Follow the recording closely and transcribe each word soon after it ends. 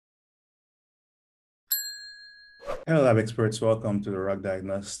Hello, lab experts. Welcome to the Rock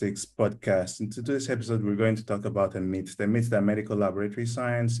Diagnostics podcast. In today's episode, we're going to talk about a myth, the myth that medical laboratory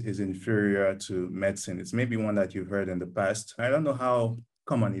science is inferior to medicine. It's maybe one that you've heard in the past. I don't know how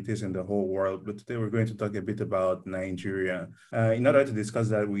common it is in the whole world, but today we're going to talk a bit about Nigeria. In order to discuss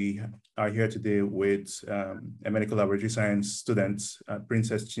that, we are here today with a medical laboratory science student,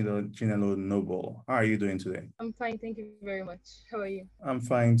 Princess Chinelo Noble. How are you doing today? I'm fine, thank you very much. How are you? I'm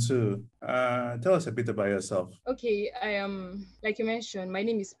fine too. Tell us a bit about yourself. Okay, I am, like you mentioned, my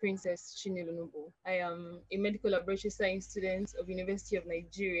name is Princess Chinelunubu. I am a medical laboratory science student of University of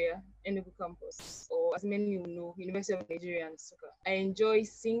Nigeria, Enugu campus, or as many will know, University of Nigeria and Nsukka. I enjoy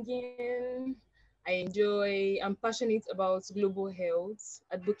singing. I'm passionate about global health,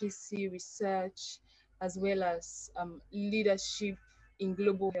 advocacy, research, as well as leadership in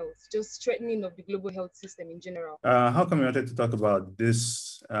global health, just strengthening of the global health system in general. How come you wanted to talk about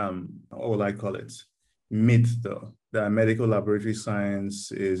this, what will I call it, myth though, that medical laboratory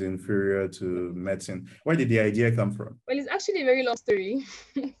science is inferior to medicine? Where did the idea come from? Well, it's actually a very long story.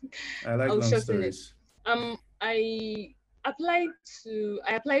 I like I'll long shorten it. stories. I I applied to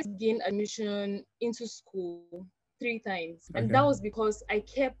gain admission into school 3 times, and Okay. that was because I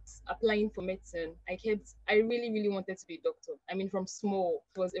kept applying for medicine. I really really wanted to be a doctor. I mean, from small,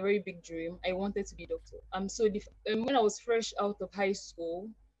 it was a very big dream. I wanted to be a doctor. When I was fresh out of high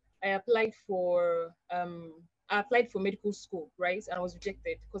school, I applied for medical school, right? And I was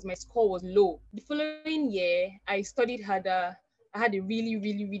rejected because my score was low. The following year, I studied harder. I had a really,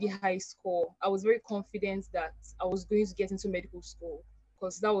 really, really high score. I was very confident that I was going to get into medical school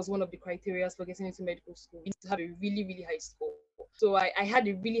because that was one of the criteria for getting into medical school. You need to have a really, really high score. So I had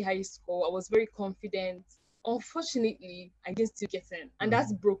a really high score. I was very confident. Unfortunately, I didn't still get in, and that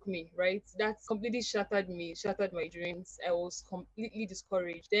Mhm. broke me. Right, that completely shattered me, shattered my dreams. I was completely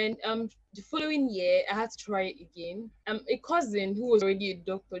discouraged. Then the following year, I had to try it again. A cousin who was already a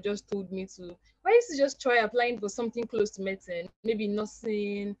doctor just told me to why don't you just try applying for something close to medicine, maybe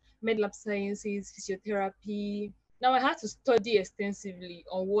nursing, med lab sciences, physiotherapy. Now I had to study extensively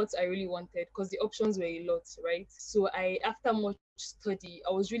on what I really wanted because the options were a lot, right? So after much study,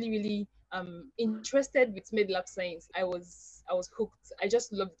 I was really, really interested with med lab science. I was hooked. I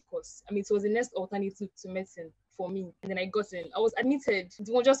just loved the course. I mean, it was the next alternative to medicine for me. And then I got in. I was admitted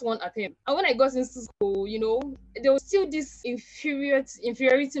just one attempt. And when I got into school, there was still this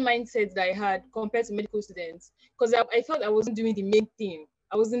inferiority mindset that I had compared to medical students because I felt I wasn't doing the main thing.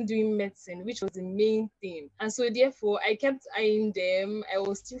 I wasn't doing medicine, which was the main thing. And so therefore I kept eyeing them. I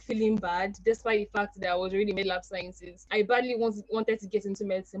was still feeling bad, despite the fact that I was already in med lab sciences. I badly wanted to get into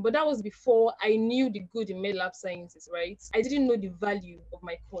medicine, but that was before I knew the good in med lab sciences, right? I didn't know the value of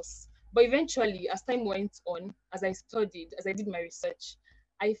my course. But eventually, as time went on, as I studied, as I did my research,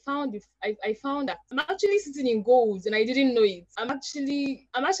 I found that I'm actually sitting in gold and I didn't know it. I'm actually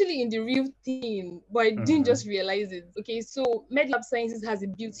in the real thing, but I didn't just Mhm. realize it. Okay, so med lab sciences has a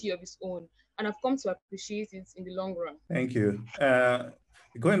beauty of its own, and I've come to appreciate it in the long run. Thank you.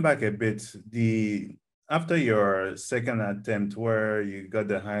 Going back a bit, the after your second attempt where you got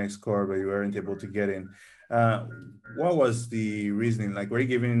the high score but you weren't able to get in, uh, what was the reasoning? Like, were you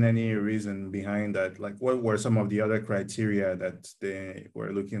given any reason behind that? Like, what were some of the other criteria that they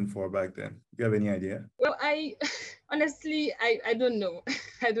were looking for back then? Do you have any idea? Well, I honestly I don't know.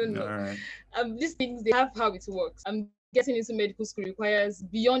 I don't All know. right. These things, they have how it works. Getting into medical school requires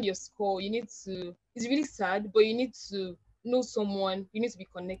beyond your score. You need to. It's really sad, but you need to know someone. You need to be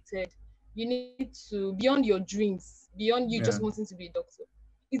connected. You need to beyond your dreams, beyond you just Yeah. wanting to be a doctor.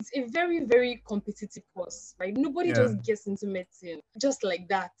 It's a very very competitive course, right? Nobody Yeah. just gets into medicine just like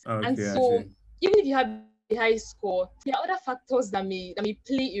that. And Okay, I so see. even if you have a high score, there are other factors that may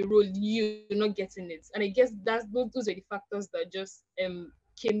play a role in you not getting it. And I guess those are the factors that just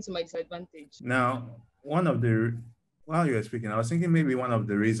came to my disadvantage. Now, while you were speaking, I was thinking maybe one of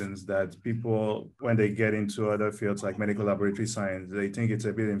the reasons that people, when they get into other fields like medical laboratory science, they think it's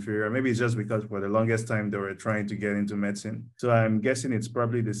a bit inferior. Maybe it's just because for the longest time they were trying to get into medicine. So I'm guessing it's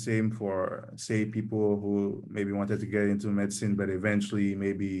probably the same for, say, people who maybe wanted to get into medicine, but eventually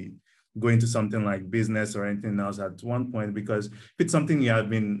maybe go into something like business or anything else at one point, because if it's something you have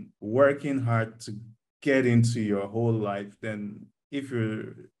been working hard to get into your whole life, then if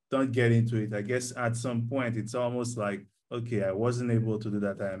you don't get into it, I guess at some point it's almost like okay, I wasn't able to do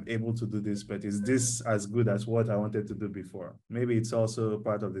that. I am able to do this, but is this as good as what I wanted to do before? Maybe it's also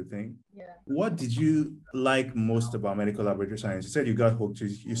part of the thing. Yeah. What did you like most about medical laboratory science? You said you got hooked.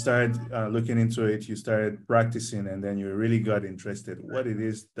 You started looking into it, you started practicing, and then you really got interested. What it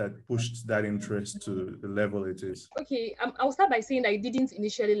is that pushed that interest to the level it is? Okay, I'll start by saying I didn't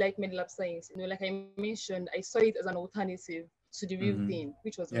initially like med lab science. Like I mentioned, I saw it as an alternative to the real Mm-hmm. thing,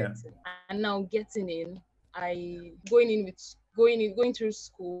 which was Yeah. medicine. And now getting in, going through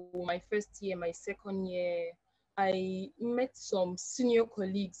school, my first year, my second year, I met some senior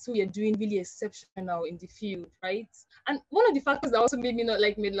colleagues who were doing really exceptional in the field, right? And one of the factors that also made me not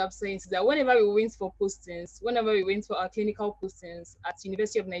like mid lab science is that whenever we went for postings, whenever we went for our clinical postings at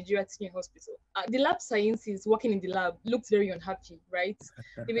University of Nigeria Teaching Hospital, the lab scientists working in the lab looked very unhappy, right?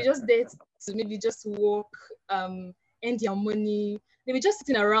 They were just there to maybe just work, earn their money. They were just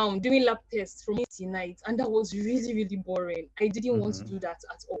sitting around doing lab tests from morning to night, and that was really, really boring. I didn't want to Mm-hmm. do that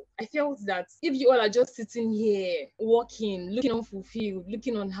at all. I felt that if you all are just sitting here, working, looking unfulfilled,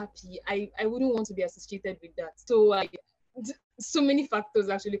 looking unhappy, I wouldn't want to be associated with that. So many factors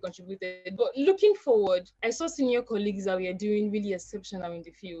actually contributed. But looking forward, I saw senior colleagues that were doing really exceptional in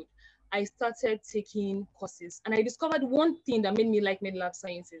the field. I started taking courses and I discovered one thing that made me like med lab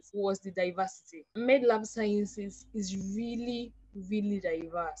sciences was the diversity. Med lab sciences is really, really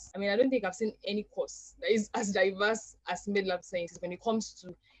diverse. I mean, I don't think I've seen any course that is as diverse as med lab sciences when it comes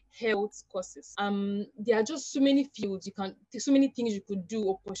to health courses. There are just so many fields so many things you could do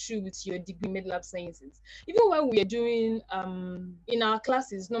or pursue with your degree in med lab sciences. Even when we are doing in our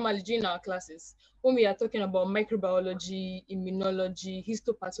classes, normally during our classes, when we are talking about microbiology, immunology,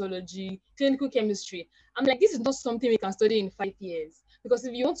 histopathology, clinical chemistry, I'm like, this is not something we can study in 5 years. Because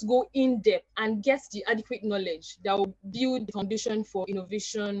if you want to go in depth and get the adequate knowledge that will build the foundation for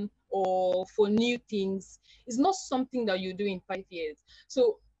innovation or for new things, it's not something that you do in 5 years.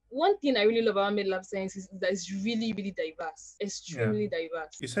 So one thing I really love about med lab science is that it's really, really diverse, Yeah. extremely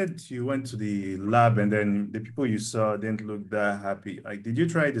diverse. You said you went to the lab and then the people you saw didn't look that happy. Like, did you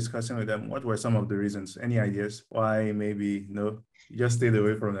try discussing with them? What were some of the reasons? Any ideas why maybe no? You just stayed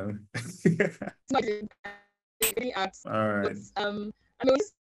away from them. It's not really asked, All but right. I mean,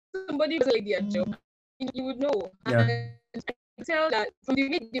 when somebody doesn't like their job, you would know. Yeah. And I tell that from the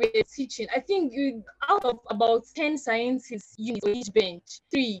way they were teaching, I think out of about 10 scientists units on each bench,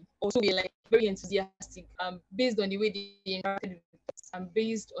 three or so were like very enthusiastic, based on the way they interacted with us and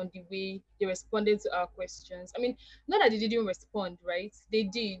based on the way they responded to our questions. I mean, not that they didn't respond, right? They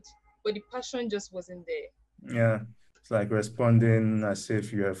did, but the passion just wasn't there. Yeah. It's like responding as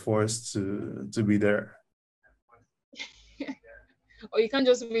if you are forced to be there. Or you can't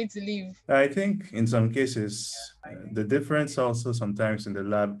just wait to leave. I think in some cases, the difference also sometimes in the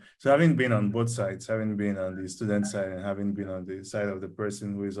lab. So having been on both sides, having been on the student side and having been on the side of the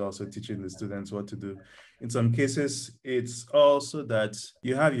person who is also teaching the students what to do, in some cases, it's also that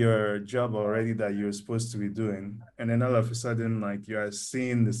you have your job already that you're supposed to be doing. And then all of a sudden, like you are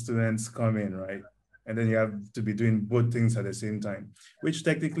seeing the students come in, right? And then you have to be doing both things at the same time, which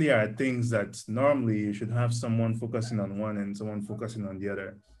technically are things that normally you should have someone focusing on one and someone focusing on the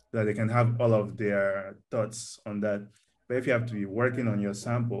other, so that they can have all of their thoughts on that. But if you have to be working on your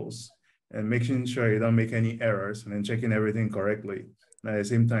samples and making sure you don't make any errors and then checking everything correctly, and at the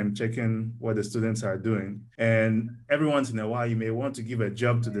same time checking what the students are doing. And every once in a while, you may want to give a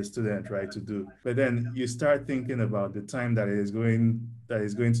job to the student, right, to do. But then you start thinking about the time that is going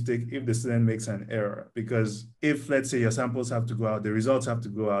to take if the student makes an error. Because if, let's say, your samples have to go out, the results have to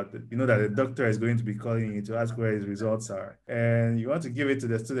go out, you know that the doctor is going to be calling you to ask where his results are. And you want to give it to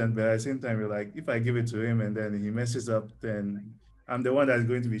the student, but at the same time, you're like, if I give it to him and then he messes up, then I'm the one that's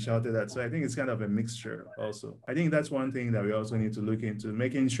going to be shouted at. So I think it's kind of a mixture also. I think that's one thing that we also need to look into,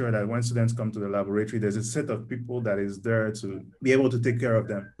 making sure that when students come to the laboratory, there's a set of people that is there to be able to take care of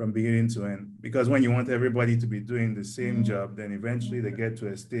them from beginning to end. Because when you want everybody to be doing the same job, then eventually they get to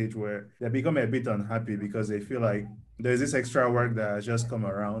a stage where they become a bit unhappy because they feel like there's this extra work that has just come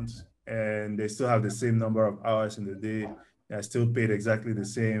around and they still have the same number of hours in the day, are still paid exactly the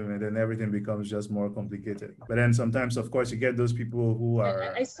same, and then everything becomes just more complicated. But then sometimes, of course, you get those people who I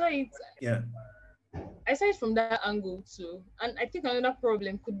are, saw it. yeah. I saw it from that angle too. And I think another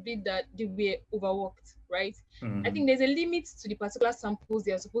problem could be that they were overworked, right? I Mm-hmm. think there's a limit to the particular samples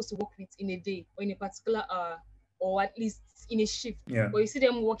they are supposed to work with in a day or in a particular hour or at least in a shift. Yeah. But you see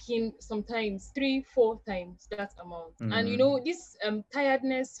them working sometimes 3, 4 times that amount. And Mm-hmm. this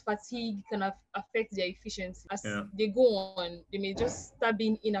tiredness, fatigue can affect their efficiency. As Yeah. they go on, they may just start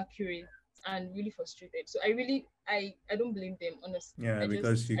being inaccurate and really frustrated. So I don't blame them, honestly. Yeah,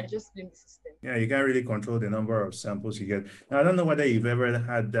 because I just blame the system. yeah, you can't really control the number of samples you get. Now, I don't know whether you've ever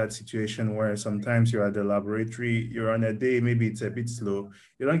had that situation where sometimes you're at the laboratory, you're on a day, maybe it's a bit slow.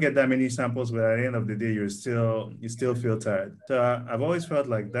 You don't get that many samples, but at the end of the day, you still feel tired. So I've always felt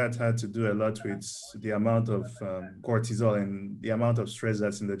like that had to do a lot with the amount of cortisol and the amount of stress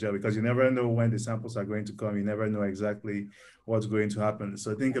that's in the job, because you never know when the samples are going to come. You never know exactly what's going to happen.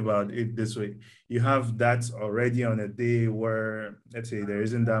 So think about it this way. You have that already on a day where, let's say, there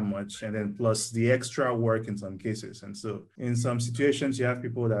isn't that much, and then plus the extra work in some cases. And so in some situations, you have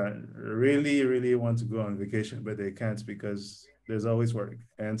people that really, really want to go on vacation, but they can't because there's always work.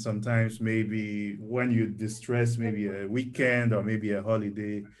 And sometimes maybe when you distress, maybe a weekend or maybe a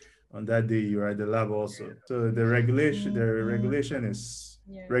holiday, on that day you're at the lab also. So the regulation is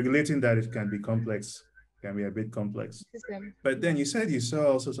regulating that. It can be complex, can be a bit complex. System. But then you said you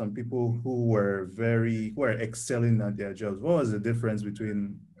saw also some people who were excelling at their jobs. What was the difference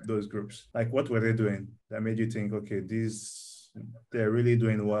between those groups? Like, what were they doing that made you think, okay, they're really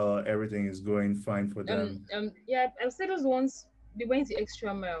doing well, everything is going fine for them? Yeah, I've said those ones, they went the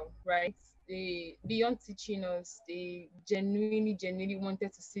extra mile, right? They, beyond teaching us, they genuinely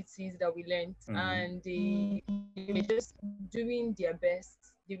wanted to see things that we learned, and they were just doing their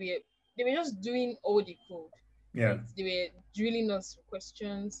best. They were just doing all they could. Yeah. Right? They were drilling us with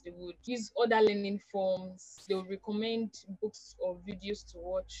questions. They would use other learning forms. They would recommend books or videos to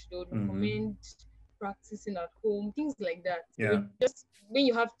watch. They would recommend practicing at home, things like that. Yeah. Just when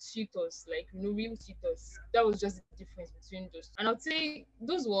you have tutors, like real tutors, that was just the difference between those. And I'd say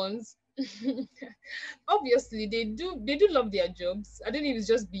those ones, obviously they do love their jobs. I don't know if it's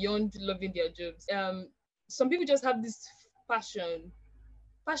just beyond loving their jobs. Some people just have this passion.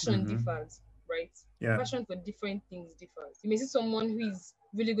 Passion differs, right? Yeah. Passion for different things differs. You may see someone who is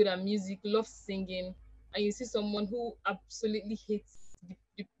really good at music, loves singing, and you see someone who absolutely hates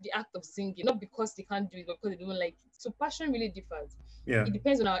the act of singing, not because they can't do it, but because they don't like it. So passion really differs. Yeah. It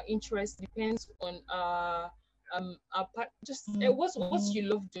depends on our interest, depends on what you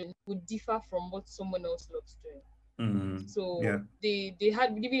love doing would differ from what someone else loves doing. So Yeah. they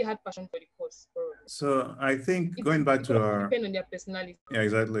really had passion for the course, probably. So I think going back to our depend on their personality. Yeah,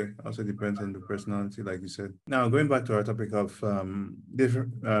 exactly. Also depends on the personality, like you said. Now, going back to our topic of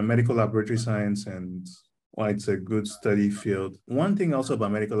different medical laboratory science and why it's a good study field. One thing also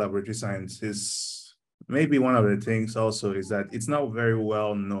about medical laboratory science is maybe one of the things also is that it's not very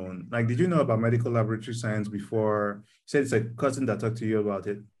well known. Like, did you know about medical laboratory science before? You said it's a cousin that talked to you about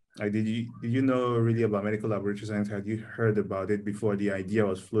it. Like, did you know really about medical laboratory science? Had you heard about it before the idea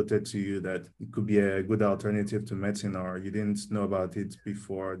was floated to you that it could be a good alternative to medicine, or you didn't know about it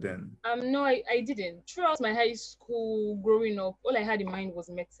before then? No, I didn't. Throughout my high school growing up, all I had in mind was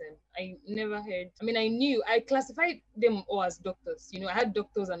medicine. I never heard. I mean, I classified them all as doctors. You know, I had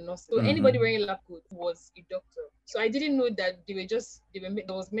doctors and nurses. So anybody wearing lab coat was a doctor. So I didn't know that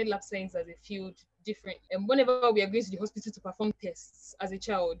there was med lab science as a field different. And whenever we are going to the hospital to perform tests as a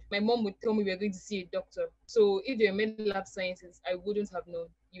child, my mom would tell me we are going to see a doctor. So if they were med lab sciences, I wouldn't have known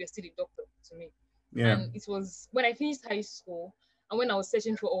you were still a doctor to me. Yeah. And it was when I finished high school and when I was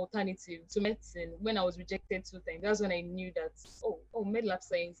searching for alternative to medicine, when I was rejected 2 times, that's when I knew that, med lab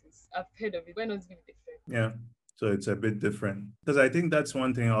sciences, I've heard of it. Why not give it a try? Yeah. So it's a bit different, because I think that's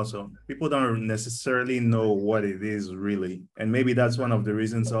one thing also. People don't necessarily know what it is really. And maybe that's one of the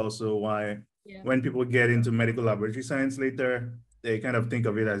reasons also why when people get into medical laboratory science later, they kind of think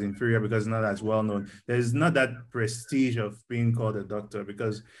of it as inferior because it's not as well known. There's not that prestige of being called a doctor,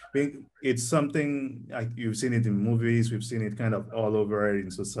 because it's something like you've seen it in movies, we've seen it kind of all over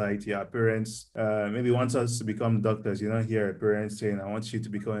in society. Our parents maybe want us to become doctors. You don't hear a parent saying, I want you to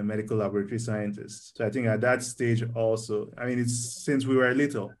become a medical laboratory scientist. So I think at that stage also, I mean, it's since we were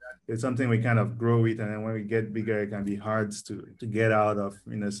little, it's something we kind of grow with. And then when we get bigger, it can be hard to get out of,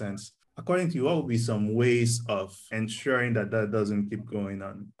 in a sense. According to you, what would be some ways of ensuring that doesn't keep going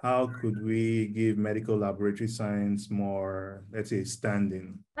on? How could we give medical laboratory science more, let's say,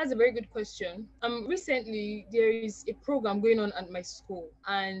 standing? That's a very good question. Recently, there is a program going on at my school,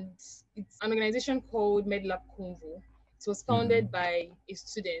 and it's an organization called MedLab Convo. It was founded by a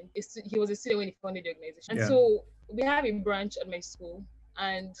student. He was a student when he founded the organization. And so we have a branch at my school,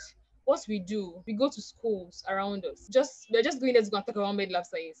 and what we do, we go to schools around us. We're just going there to go and talk about med lab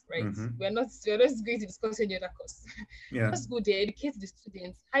science, right? We're not going to discuss any other course. Just go there, educate the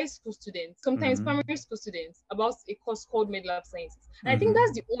students, high school students, sometimes primary school students, about a course called med lab sciences. And I think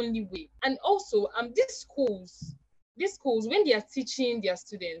that's the only way. And also, these schools, when they are teaching their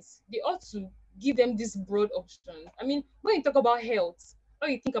students, they ought to give them this broad option. I mean, when you talk about health, all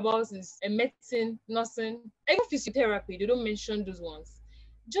you think about is medicine, nursing, even physiotherapy. They don't mention those ones.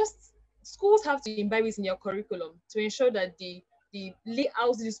 Just schools have to imbibe it in their curriculum to ensure that they lay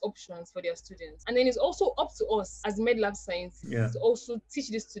out these options for their students. And then it's also up to us as med lab Yeah. scientists to also teach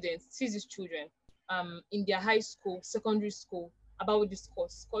these students, teach these children in their high school, secondary school about this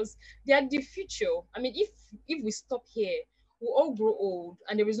course, because they are the future. I mean, if we stop here, we'll all grow old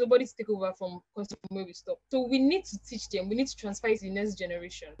and there is nobody to take over from where we stop. So we need to teach them, we need to transfer it to the next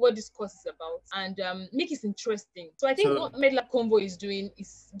generation what this course is about, and make it interesting. So I think So what MedLab Convo is doing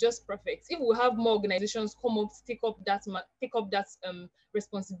is just perfect. If we have more organizations come up to take up that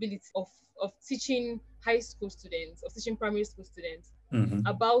responsibility of teaching high school students, of teaching primary school students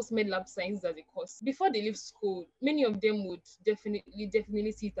about MedLab science as a course before they leave school, many of them would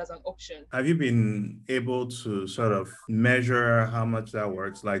definitely see it as an option. have you been able to sort of measure how much that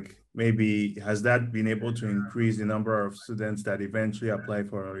works? Like maybe has that been able to increase the number of students that eventually apply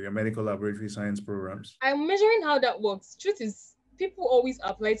for your medical laboratory science programs? I'm measuring how that works. Truth is, people always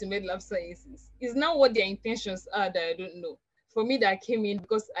apply to MedLab sciences. It's now what their intentions are that I don't know. For me, that I came in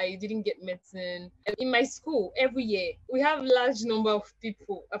because I didn't get medicine. In my school, every year we have large number of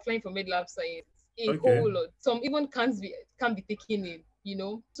people applying for MedLab science. A Okay. whole lot. Some even can't be taken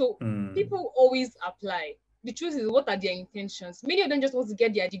in. So Hmm. people always apply. The truth is, what are their intentions? Many of them just want to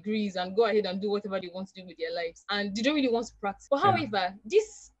get their degrees and go ahead and do whatever they want to do with their lives, and they don't really want to practice. But Yeah. however,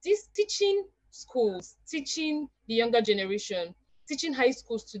 this teaching schools, teaching the younger generation, teaching high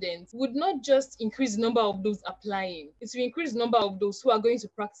school students would not just increase the number of those applying, it will increase the number of those who are going to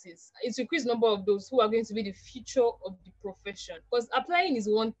practice, it will increase the number of those who are going to be the future of the profession. Because applying is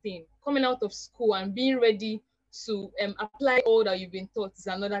one thing, coming out of school and being ready to apply all that you've been taught is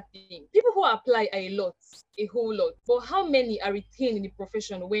another thing. People who apply are a whole lot, but how many are retained in the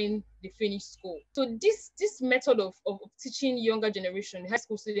profession when they finish school? So this method of teaching younger generation, high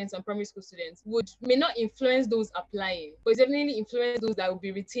school students and primary school students, may not influence those applying, but it definitely influence those that will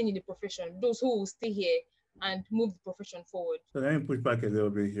be retained in the profession, those who will stay here and move the profession forward. So let me push back a little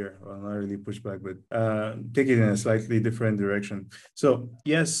bit here. Well, not really push back, but take it in a slightly different direction. So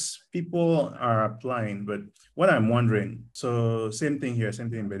yes, people are applying, but what I'm wondering, so same thing here, same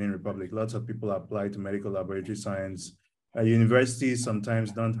thing in Benin Republic. Lots of people apply to medical laboratory science. Universities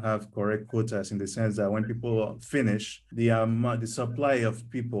sometimes don't have correct quotas in the sense that when people finish, the supply of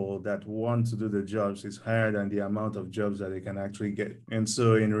people that want to do the jobs is higher than the amount of jobs that they can actually get. And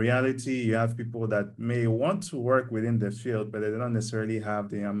so in reality, you have people that may want to work within the field, but they don't necessarily have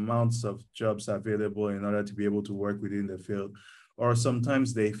the amounts of jobs available in order to be able to work within the field. Or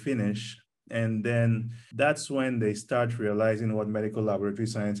sometimes they finish and then that's when they start realizing what medical laboratory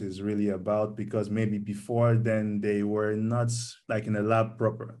science is really about, because maybe before then they were not like in a lab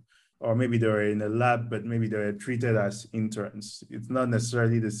proper. Or maybe they were in a lab, but maybe they were treated as interns. It's not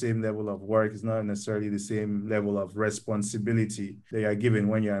necessarily the same level of work. It's not necessarily the same level of responsibility they are given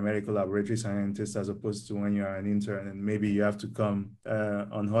when you're a medical laboratory scientist as opposed to when you're an intern. And maybe you have to come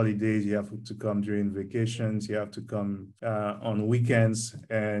on holidays, you have to come during vacations, you have to come on weekends,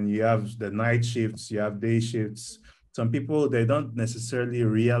 and you have the night shifts, you have day shifts. Some people, they don't necessarily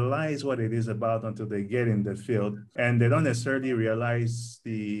realize what it is about until they get in the field, and they don't necessarily realize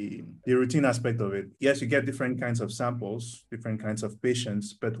the routine aspect of it. Yes, you get different kinds of samples, different kinds of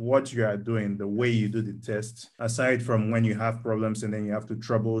patients, but what you are doing, the way you do the test, aside from when you have problems and then you have to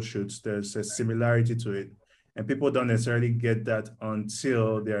troubleshoot, there's a similarity to it. And people don't necessarily get that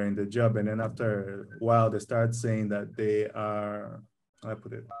until they're in the job. And then after a while, they start saying that they are, how I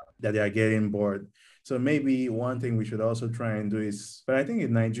put it, that they are getting bored. So maybe one thing we should also try and do is, but I think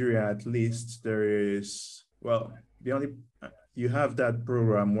in Nigeria, at least there is, well, you have that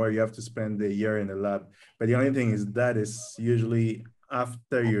program where you have to spend a year in the lab, but the only thing is that is usually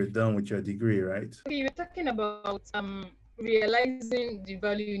after you're done with your degree, right? Okay, you're talking about realizing the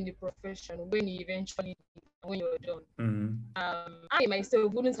value in the profession when you're done. I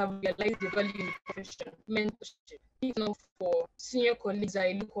myself wouldn't have realized the value in the profession, mentorship, if not for senior colleagues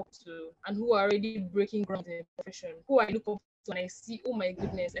I look up to and who are already breaking ground in the profession, who I look up to and I see, oh my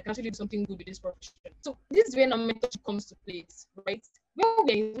goodness, I can actually do something good with this profession. So this is when our mentorship comes to place, right?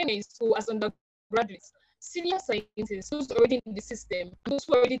 When we're in school as undergraduates, senior scientists, those already in the system, those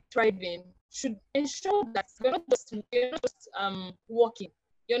who are already thriving, should ensure that you're not just working,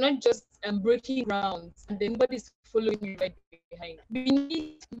 you're not just breaking ground and then nobody's following you right away. behind. We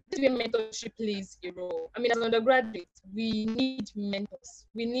need, this is where mentorship plays a role. I mean, as an undergraduate, we need mentors.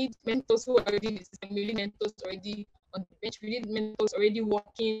 We need mentors who are already in the system. We need mentors already on the bench. We need mentors already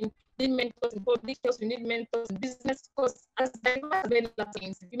working. We need mentors in public health. We need mentors in business. Because as diverse as many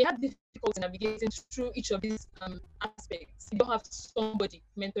things, you may have difficulty navigating through each of these aspects. You don't have somebody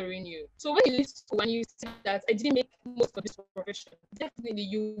mentoring you. So when you leave school and you see that I didn't make most of this profession, definitely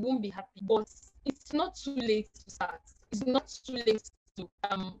you won't be happy. But it's not too late to start. It's not too late to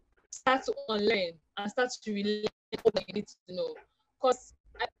start to unlearn and start to relearn all that you need to know. Because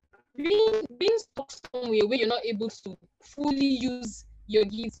being stuck somewhere where you're not able to fully use your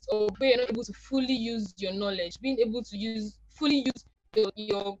gifts, or where you're not able to fully use your knowledge, being able to fully use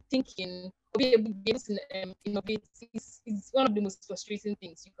your thinking, or be able to innovate is one of the most frustrating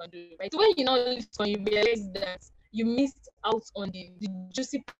things you can do, right? So when you now leave school, you realize that you missed out on the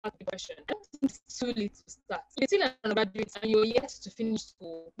juicy part of the question. I don't think it's too late to start. If you're still an undergraduate and you're yet to finish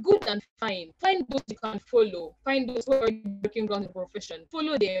school, good and fine. Find those you can follow. Find those who are already breaking ground in the profession.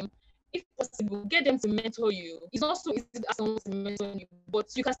 Follow them. If possible, get them to mentor you. It's not so easy to ask someone to mentor you, but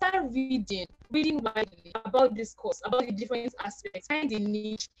you can start reading widely about this course, about the different aspects. Find a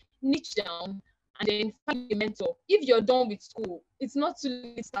niche down, and then find a mentor. If you're done with school, it's not too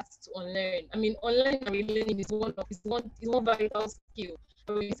late to start to unlearn. I mean, unlearning and relearning is one vital skill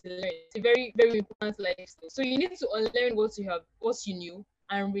that we need to learn. It's a very, very important life skill. So you need to unlearn what you knew,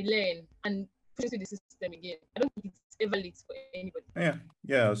 and relearn and put into the system again. I don't think it's ever late for anybody.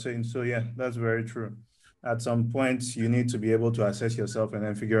 Yeah, I was saying so. Yeah, that's very true. At some point, you need to be able to assess yourself and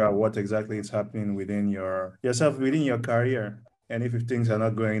then figure out what exactly is happening within within your career. And if things are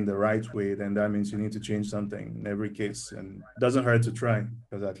not going the right way, then that means you need to change something in every case. And it doesn't hurt to try,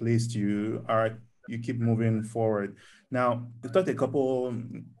 because at least you keep moving forward. Now, you talked in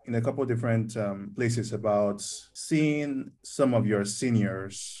a couple different places about seeing some of your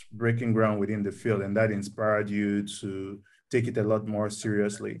seniors breaking ground within the field, and that inspired you to take it a lot more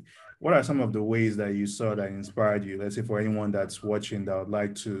seriously. What are some of the ways that you saw that inspired you? Let's say for anyone that's watching that would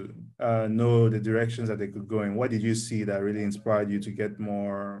like to know the directions that they could go in, what did you see that really inspired you to get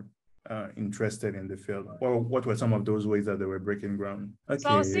more interested in the field? Or what were some of those ways that they were breaking ground? So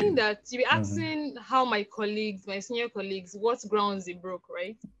I was Okay. saying that you be asking how my senior colleagues, what grounds they broke,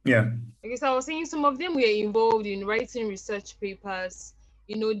 right? Yeah. Okay, so I was saying some of them were involved in writing research papers.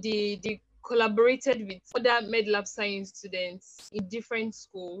 They collaborated with other MedLab science students in different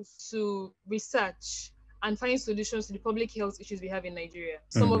schools to research and find solutions to the public health issues we have in Nigeria.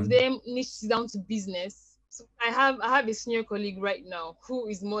 Some of them niched down to business. So I have a senior colleague right now who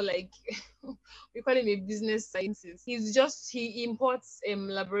is more like we call him a business scientist. He imports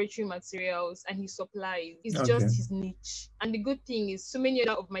laboratory materials and he supplies. It's Okay. just his niche. And the good thing is so many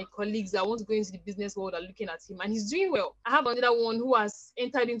other of my colleagues that want to go into the business world are looking at him and he's doing well. I have another one who has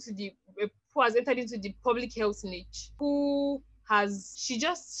entered into the public health niche, she's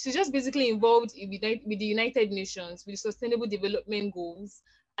just basically involved with the United Nations, with the Sustainable Development Goals,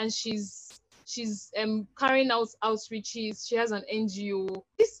 and she's carrying out outreaches. She has an NGO.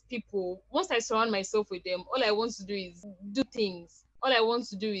 These people, once I surround myself with them, all I want to do is do things. All I want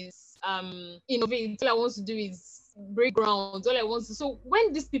to do is innovate. All I want to do is break ground. So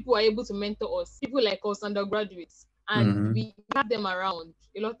when these people are able to mentor us, people like us, undergraduates, and we have them around,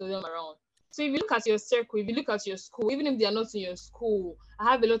 a lot of them around. So if you look at your circle, if you look at your school, even if they are not in your school,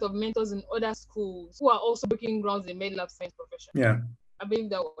 I have a lot of mentors in other schools who are also breaking grounds in MedLab science profession. Yeah. I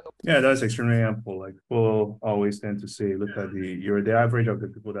believe that will help. Yeah, that's extremely helpful. Like people always tend to say, look at you're the average of the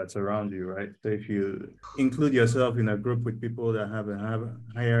people that's around you, right? So if you include yourself in a group with people that have a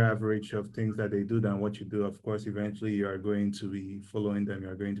higher average of things that they do than what you do, of course, eventually you are going to be following them.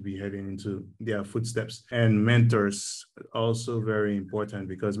 You're going to be heading into their footsteps. And mentors also very important,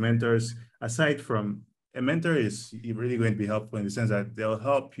 because mentors, aside from a mentor, is really going to be helpful in the sense that they'll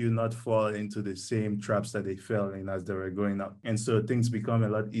help you not fall into the same traps that they fell in as they were growing up. And so things become a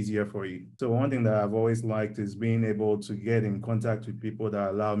lot easier for you. So one thing that I've always liked is being able to get in contact with people that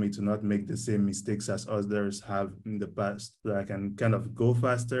allow me to not make the same mistakes as others have in the past. So I can kind of go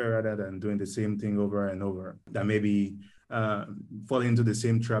faster rather than doing the same thing over and over. That maybe falling into the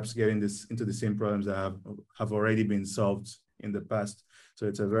same traps, getting into the same problems that have already been solved in the past. So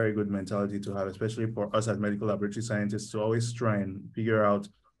it's a very good mentality to have, especially for us as medical laboratory scientists, to always try and figure out.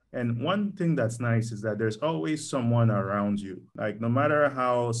 And one thing that's nice is that there's always someone around you. Like no matter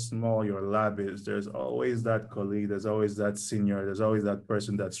how small your lab is, there's always that colleague, there's always that senior, there's always that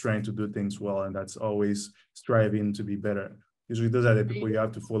person that's trying to do things well and that's always striving to be better. Usually those are the people you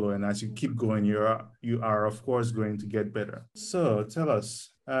have to follow. And as you keep going, you are of course going to get better. So tell us,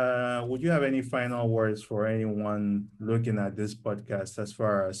 Would you have any final words for anyone looking at this podcast as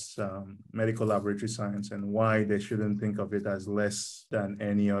far as medical laboratory science and why they shouldn't think of it as less than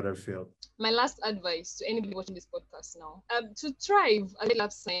any other field? My last advice to anybody watching this podcast now, to thrive as a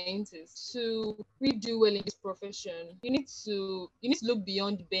lab scientist, to really do well in this profession, you need to look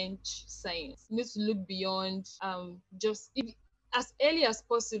beyond bench science. You need to look beyond just if, as early as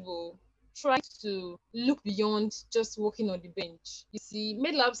possible. Try to look beyond just working on the bench. You see,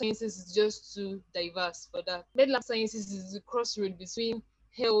 med lab sciences is just too diverse for that. Med lab sciences is the crossroad between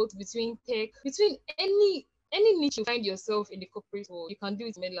health, between tech, between any niche you find yourself in the corporate world, you can do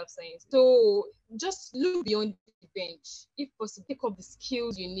it in med lab science. So just look beyond the bench. If possible, pick up the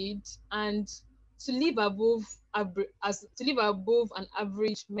skills you need and to live above to live above an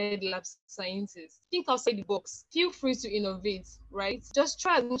average med lab scientist. Think outside the box. Feel free to innovate, right? Just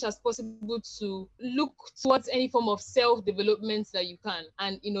try as much as possible to look towards any form of self-development that you can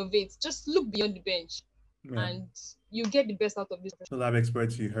and innovate. Just look beyond the bench Yeah. and you get the best out of this. So lab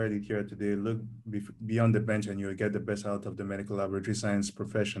experts, you heard it here today. Look beyond the bench and you'll get the best out of the medical laboratory science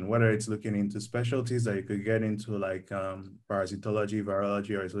profession, whether it's looking into specialties that you could get into like parasitology,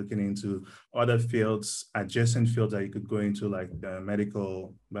 virology, or it's looking into other fields, adjacent fields that you could go into like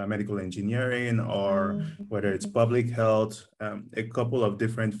medical engineering, or whether it's public health. A couple of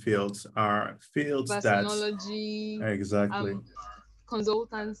different fields are fields that, Vaccinology, exactly.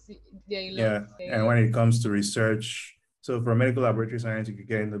 Consultancy, there are a lot. Yeah, and when it comes to research, so from medical laboratory science, you could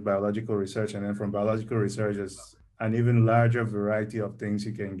get into biological research, and then from biological research, there's an even larger variety of things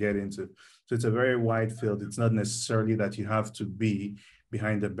you can get into. So it's a very wide field. It's not necessarily that you have to be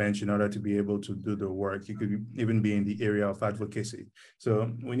behind the bench in order to be able to do the work. You could even be in the area of advocacy.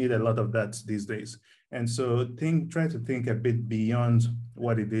 So we need a lot of that these days. And so try to think a bit beyond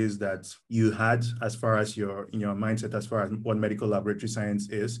what it is that you had as far as your mindset, as far as what medical laboratory science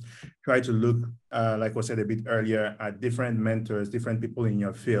is. Try to look, like was said a bit earlier, at different mentors, different people in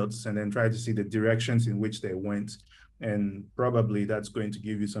your fields, and then try to see the directions in which they went. And probably that's going to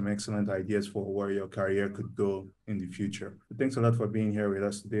give you some excellent ideas for where your career could go in the future. Thanks a lot for being here with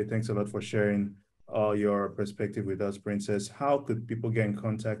us today. Thanks a lot for sharing all your perspective with us, Princess. How could people get in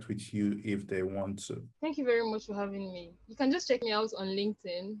contact with you if they want to? Thank you very much for having me. You can just check me out on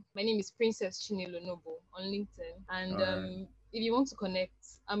LinkedIn. My name is Princess Chinelo Nobo on LinkedIn. And if you want to connect,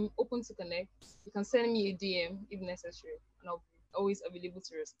 I'm open to connect. You can send me a DM if necessary, and I'll be always available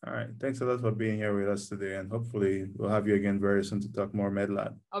to respond. All right. Thanks a lot for being here with us today. And hopefully we'll have you again very soon to talk more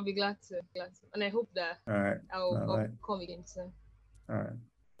MedLab. I'll be glad to. And I hope that All right. I'll come again soon. All right.